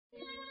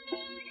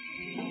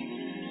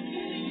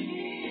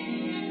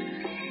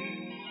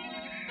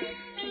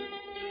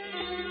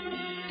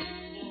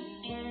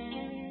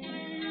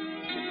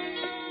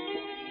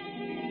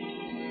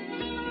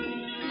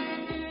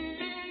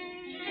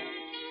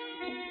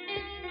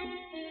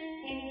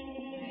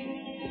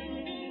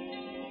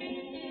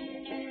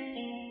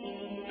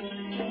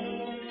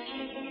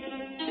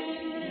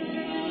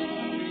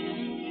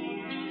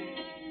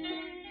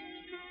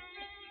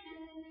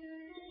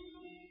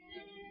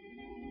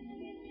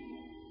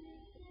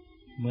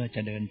เมื่อจ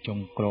ะเดินจง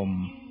กรม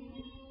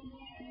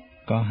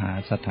ก็หา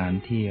สถาน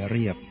ที่เ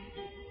รียบ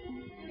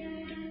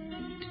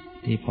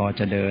ที่พอ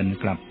จะเดิน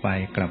กลับไป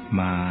กลับ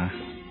มา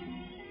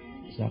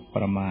สักป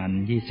ระมาณ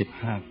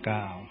25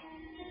 ก้าว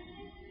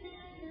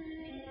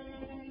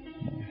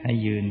ให้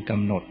ยืนก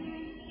ำหนด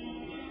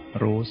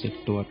รู้สึก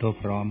ตัวทั่ว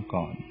พร้อม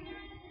ก่อน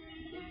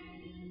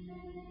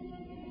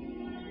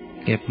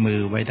เก็บมื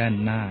อไว้ด้าน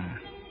หน้า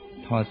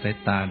ทอดสาย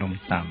ตาลง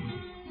ต่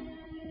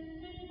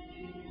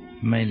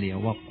ำไม่เหลียว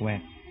วอกแว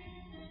ก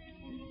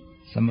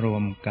สำรว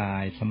มกา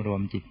ยสำรว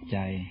มจิตใจ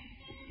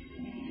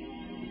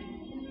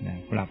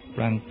ปรับ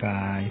ร่างก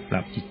ายป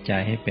รับจิตใจ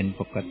ให้เป็น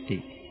ปกติ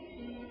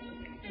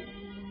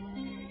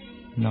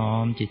น้อ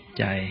มจิต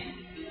ใจ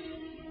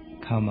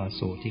เข้ามา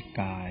สู่ที่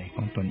กายข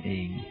องตนเอ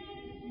ง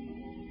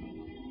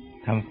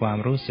ทำความ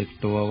รู้สึก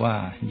ตัวว่า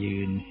ยื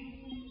น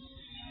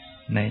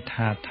ใน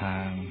ท่าทา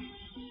ง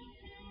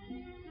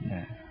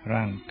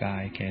ร่างกา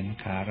ยแขน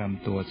ขาล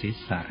ำตัวศีร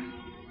ษะ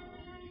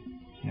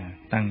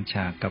ตั้งฉ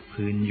ากกับ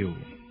พื้นอยู่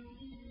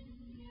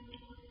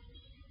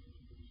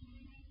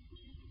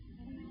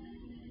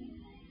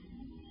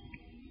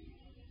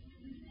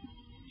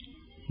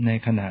ใน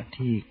ขณะ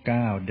ที่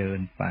ก้าวเดิ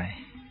นไป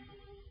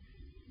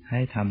ให้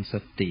ทำส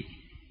ติ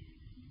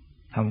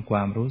ทำคว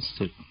ามรู้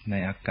สึกใน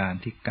อาการ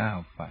ที่ก้าว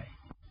ไป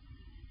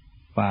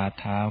ฝ่า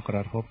เท้ากร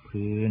ะทบ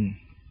พื้น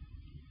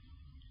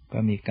ก็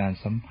มีการ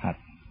สัมผัส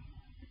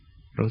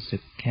รู้สึ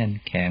กแข็ง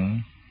แข็ง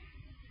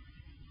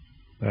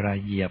เวลา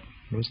เหยียบ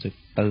รู้สึก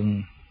ตึง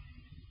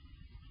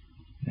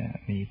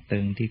มีตึ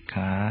งที่ข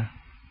า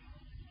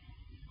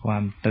ควา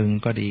มตึง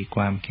ก็ดีค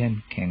วามแข็ง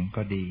แข็ง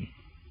ก็ดี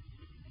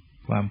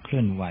ความเค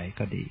ลื่อนไหว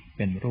ก็ดีเ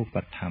ป็นรูป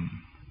ธรรม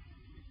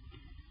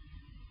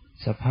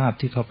สภาพ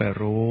ที่เข้าไป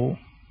รู้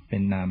เป็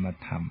นนาม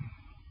ธรรม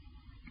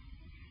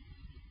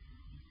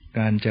ก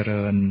ารเจ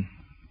ริญ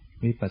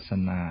วิปัสส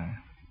นา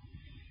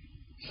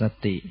ส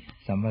ติ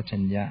สัมปชั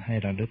ญญะให้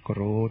ระลึก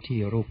รู้ที่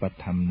รูป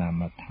ธรรมนา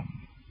มธรรม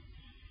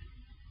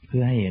เพื่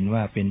อให้เห็น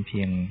ว่าเป็นเ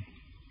พียง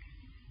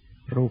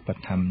รูป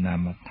ธรรมนา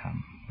มธรรม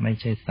ไม่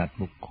ใช่สัตว์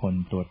บุคคล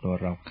ตัว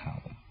เราเขา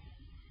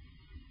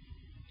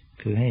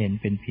คือให้เห็น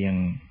เป็นเพียง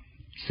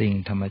สิ่ง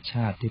ธรรมช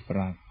าติที่ป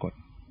รากฏ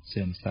เ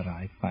สื่อมสลา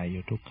ยไปอ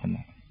ยู่ทุกขณ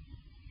ะ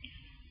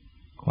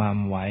ความ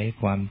ไหว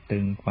ความตึ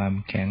งความ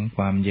แข็งค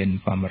วามเย็น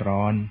ความ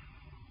ร้อน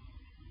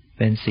เ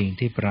ป็นสิ่ง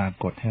ที่ปรา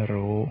กฏให้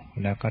รู้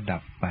แล้วก็ดั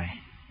บไป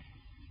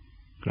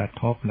กระ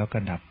ทบแล้วก็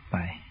ดับไป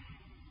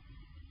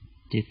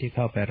จิตที่เ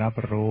ข้าไปรับ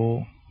รู้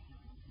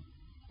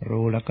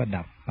แล้วก็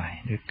ดับไป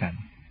ด้วยกัน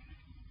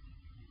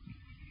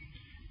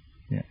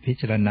พิ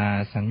จารณา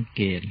สังเ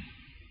กต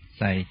ใ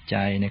ส่ใจ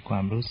ในคว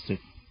ามรู้สึ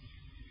ก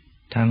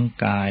ทั้ง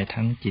กาย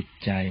ทั้งจิต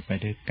ใจไป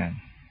ด้วยกัน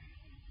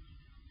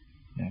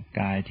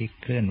กายที่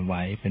เคลื่อนไหว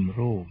เป็น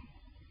รูป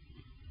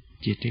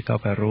จิตที่เข้า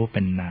ไปรู้เ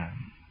ป็นนาม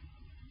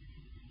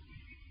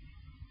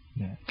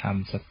ท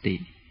ำสติ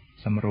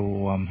สำร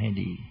วมให้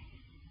ดี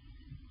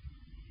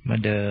เมื่อ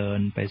เดิน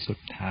ไปสุด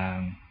ทาง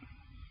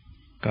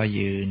ก็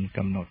ยืนก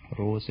ำหนด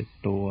รู้สึก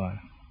ตัว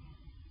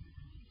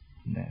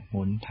ห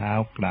มุนเท้า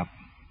กลั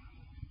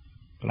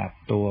บ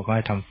ตัวก็ใ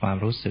ห้ทำความ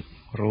รู้สึก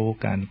รู้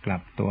การกลั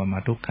บตัวมา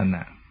ทุกขณ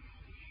ะ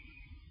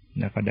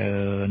แล้วก็เดิ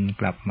น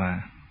กลับมา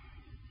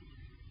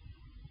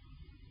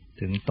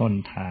ถึงต้น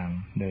ทาง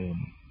เดิม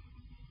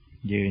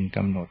ยืนก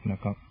ำหนดแล้ว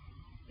ก็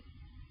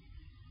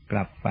ก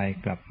ลับไป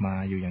กลับมา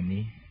อยู่อย่าง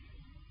นี้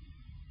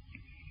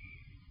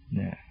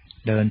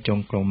เดินจง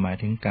กรมหมาย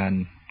ถึงการ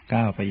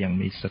ก้าวไปอย่าง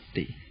มีส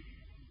ติ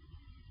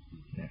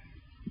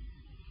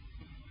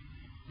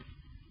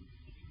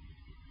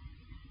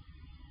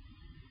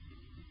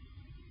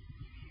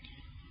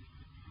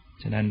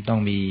ฉะนั้นต้อง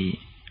มี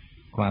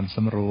ความส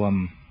ำรวม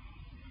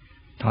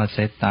ทอดส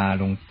ายตา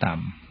ลงต่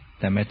ำ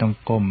แต่ไม่ต้อง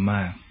ก้มม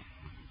าก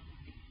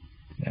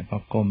เพรา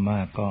ะก้มม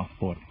ากก็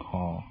ปวดค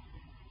อ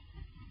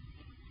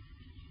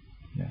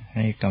ใ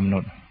ห้กำหน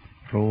ด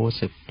รู้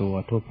สึกตัว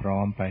ทั่วพร้อ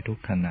มไปทุก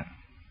ขณะ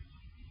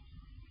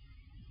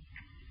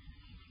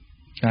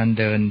การ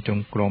เดินจง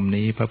กรม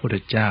นี้พระพุทธ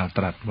เจ้าต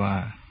รัสว่า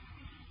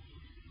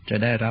จะ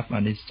ได้รับอา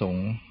นิสง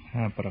ส์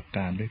5ประก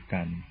ารด้วย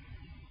กัน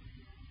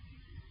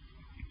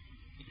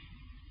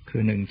คื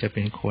อ1จะเ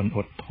ป็นคนอ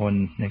ดทน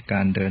ในก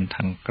ารเดินท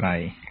างไกล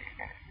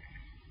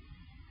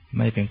ไ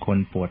ม่เป็นคน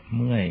ปวดเ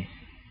มื่อย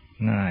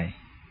ง่าย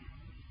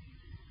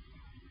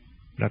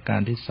ประการ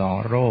ที่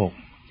2โรค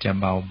จะ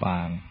เบาบ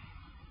าง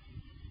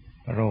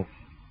โรค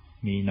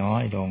มีน้อ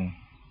ยลง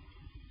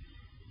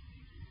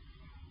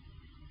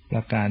ปร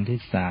ะการที่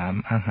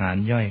3อาหาร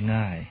ย่อย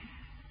ง่าย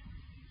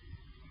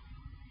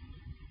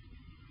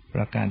ป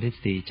ระการ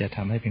ที่4จะท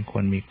ำให้เป็นค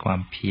นมีควา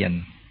มเพียร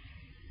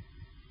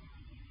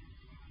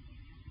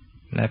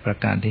และประ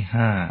การที่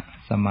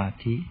5สมา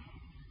ธิ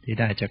ที่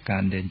ได้จากกา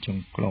รเดินจง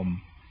กรม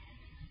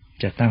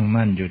จะตั้ง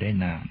มั่นอยู่ได้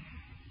นาน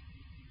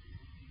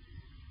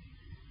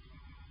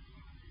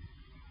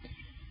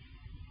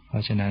เพรา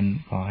ะฉะนั้น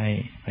ขอให้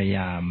พยาย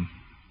าม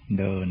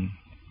เดิน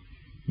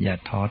อย่า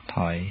ท้อถ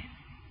อย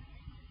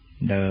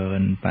เดิ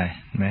นไป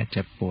แม้จ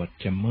ะปวด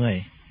จะเมื่อย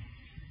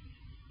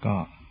ก็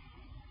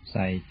ใ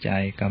ส่ใจ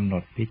กำหน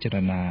ดพิจาร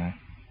ณา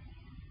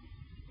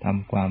ท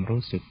ำความ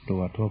รู้สึกตั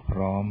วทั่วพ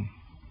ร้อม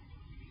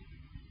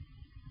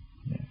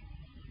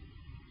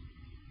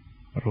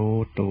รู้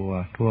ตัว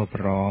ทั่วพ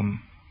ร้อม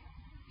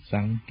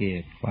สังเก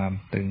ตความ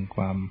ตึงค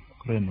วาม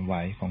เคลื่อนไหว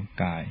ของ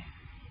กาย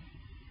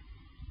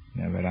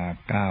เวลา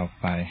ก้าว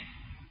ไป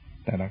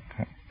แต่ละ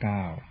ก้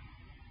าว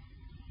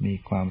มี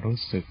ความรู้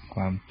สึกค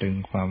วามตึง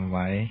ความไหว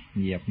เ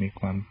หยียบมี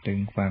ความตึง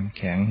ความแ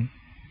ข็ง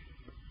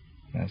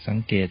สัง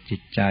เกตจิ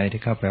ตใจ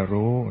ที่เข้าไป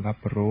รู้รับ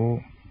รู้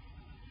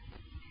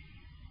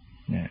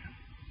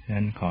ฉะ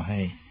นั้นขอใ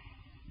ห้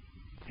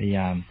พยาย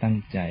ามตั้ง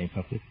ใจป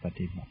ระพฤติป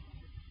ฏิบัติ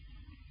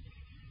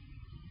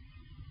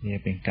นี่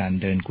เป็นการ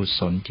เดินกุศ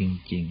ลจ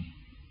ริง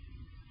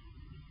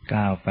ๆ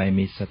ก้าวไป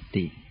มีส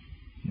ติ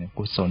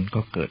กุศล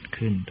ก็เกิด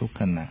ขึ้นทุก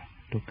ขณะ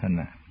ทุกข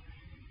ณะ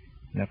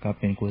แล้วก็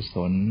เป็นกุศ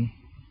ล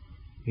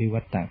วิ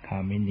วัตตคา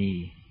มินี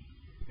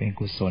เป็น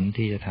กุศล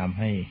ที่จะทำ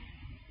ให้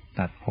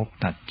ตัดภพ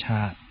ตัดช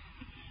าติ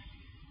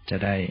จะ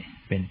ได้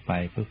เป็นไป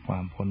เพื่อควา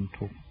มพ้น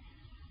ทุกข์